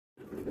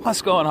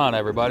What's going on,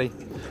 everybody?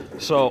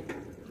 So,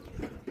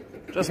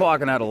 just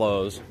walking out of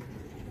Lowe's,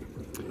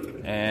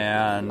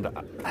 and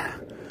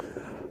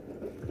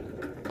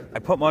I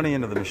put money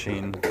into the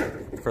machine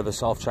for the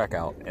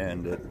self-checkout,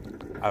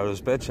 and I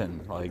was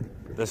bitching, like,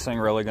 this thing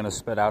really gonna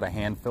spit out a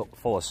handful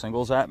of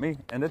singles at me?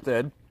 And it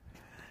did.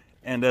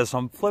 And as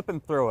I'm flipping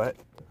through it,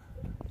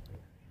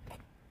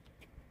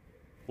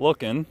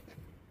 looky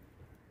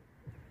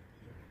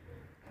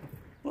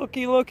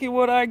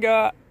what I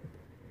got.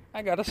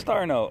 I got a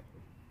star note.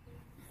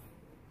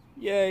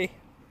 Yay.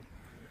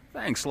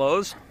 Thanks,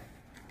 Lowe's.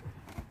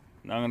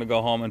 Now I'm gonna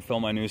go home and fill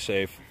my new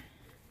safe.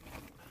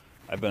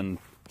 I've been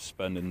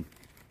spending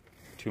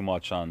too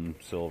much on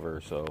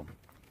silver, so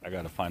I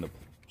gotta find a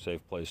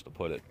safe place to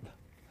put it.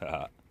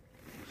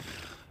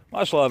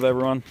 Much love,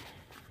 everyone.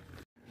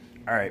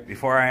 Alright,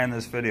 before I end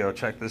this video,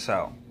 check this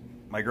out.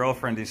 My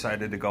girlfriend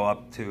decided to go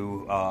up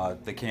to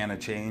the Can of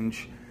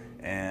Change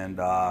and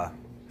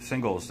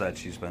singles that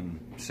she's been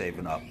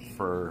saving up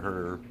for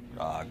her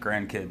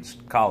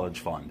grandkids'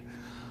 college fund.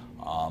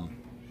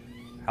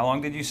 How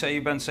long did you say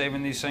you've been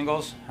saving these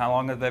singles? How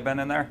long have they been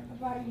in there?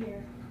 About a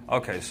year.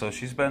 Okay, so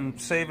she's been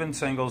saving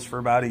singles for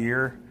about a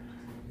year,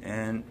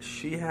 and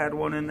she had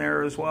one in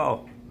there as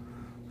well.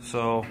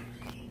 So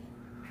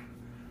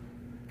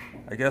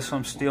I guess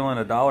I'm stealing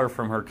 $1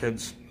 from her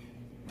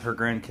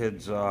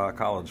grandkids'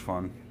 college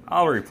fund.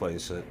 I'll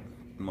replace it,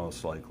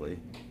 most likely.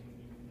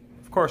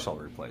 Of course I'll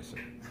replace it.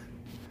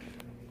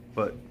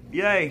 But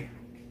yay,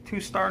 2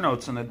 star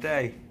notes in a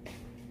day.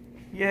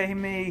 Yay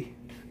me.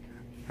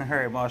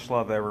 Alright, much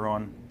love,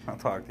 everyone. I'll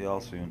talk to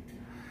y'all soon.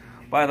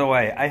 By the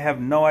way, I have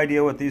no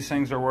idea what these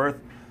things are worth,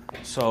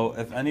 so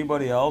if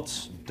anybody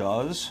else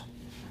does,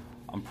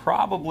 I'm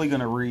probably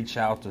going to reach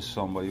out to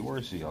somebody.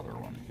 Where's the other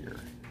one here?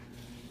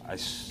 I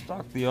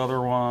stuck the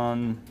other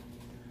one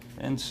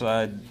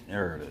inside.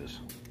 There it is.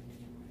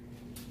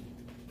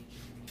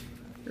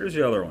 Here's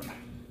the other one.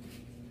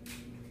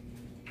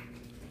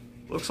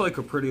 Looks like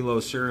a pretty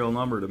low serial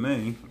number to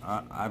me.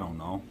 I don't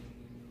know.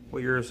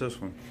 What year is this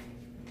one?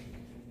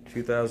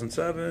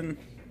 2007?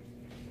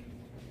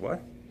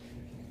 What?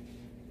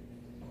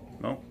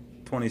 No,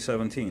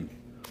 2017.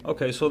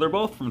 Okay, so they're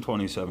both from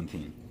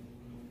 2017.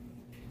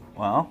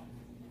 Wow.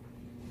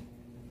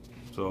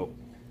 So,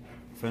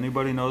 if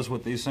anybody knows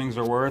what these things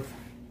are worth,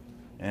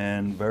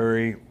 and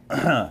very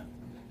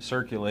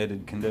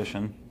circulated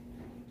condition,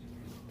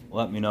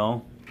 let me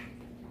know.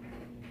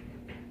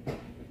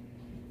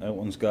 That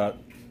one's got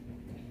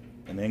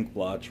an ink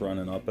blotch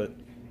running up it.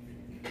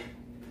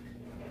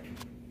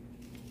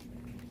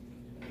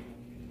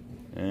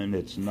 And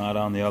it's not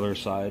on the other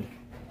side.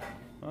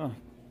 Oh,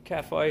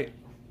 cat fight.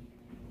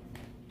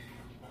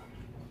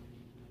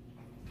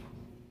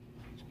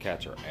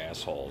 Cats are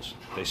assholes.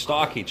 They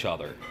stalk each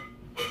other.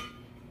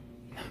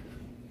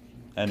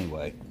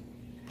 Anyway.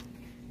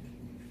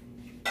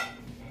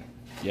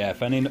 Yeah,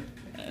 if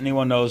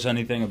anyone knows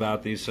anything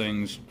about these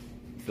things,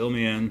 fill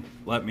me in,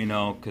 let me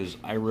know, because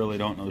I really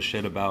don't know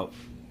shit about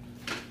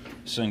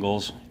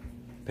singles,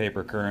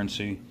 paper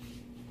currency.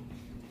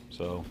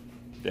 So,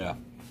 yeah.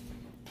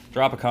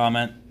 Drop a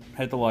comment,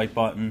 hit the like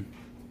button.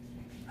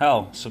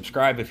 Hell,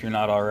 subscribe if you're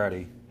not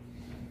already.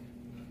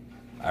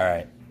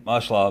 Alright,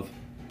 much love.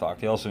 Talk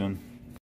to y'all soon.